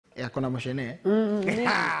kona mashene.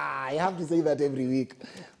 I have to say that every week.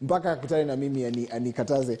 Mpaka kutane na mimi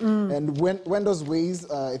anikataze. And when those ways,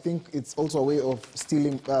 I think it's also a way of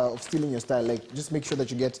stealing your style. Like, just make sure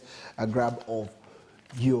that you get a grab of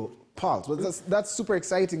your pulse. Well, that's super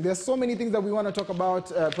exciting. There's so many things that we want to talk about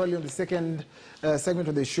probably on the second segment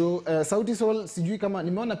of the show. Sauti Sol, sijui kama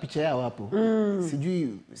nimeona picha yao hapo.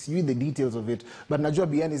 Sijui the details of it, but najua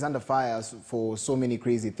BN is under fire for so many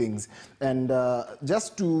crazy things. And I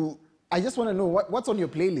just want to know what's on your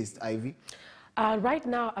playlist, Ivy. Right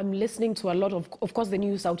now, I'm listening to a lot of course, the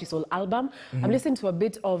new Sauti Sol album. I'm listening to a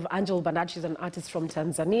bit of Angel Bernard, she's an artist from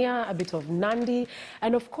Tanzania, a bit of Nandi,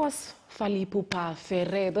 and of course, Fally Ipupa,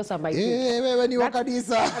 Ferre. Those are my picks.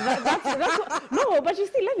 No, but you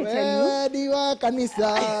see, let me tell you.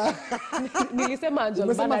 Nilisema Angel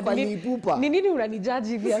Bernard. Fally Ipupa. Ni nini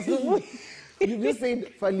unanijaji hivi asubuhi? You just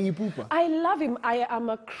said Fally Ipupa. I love him. I am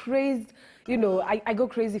a crazed, you know, I go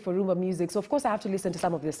crazy for rumba music. So, of course, I have to listen to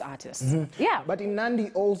some of these artists. Yeah. But in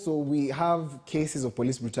Nandi also, we have cases of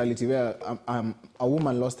police brutality where a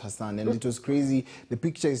woman lost her son. And it was crazy. The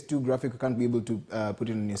picture is too graphic. We can't be able to put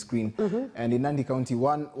it on your screen. And in Nandi County,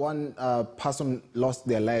 one person lost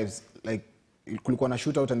their lives. Like, kulikuwa na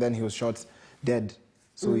shootout and then he was shot dead.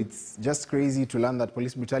 So it's just crazy to learn that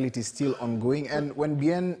police brutality is still ongoing. And when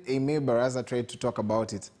Bien Aimé Baraza tried to talk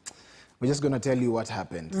about it, we're just going to tell you what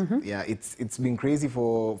happened. Yeah, it's been crazy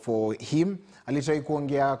for him. Alitry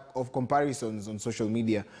kuongea of comparisons on social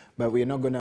media, but we're not going to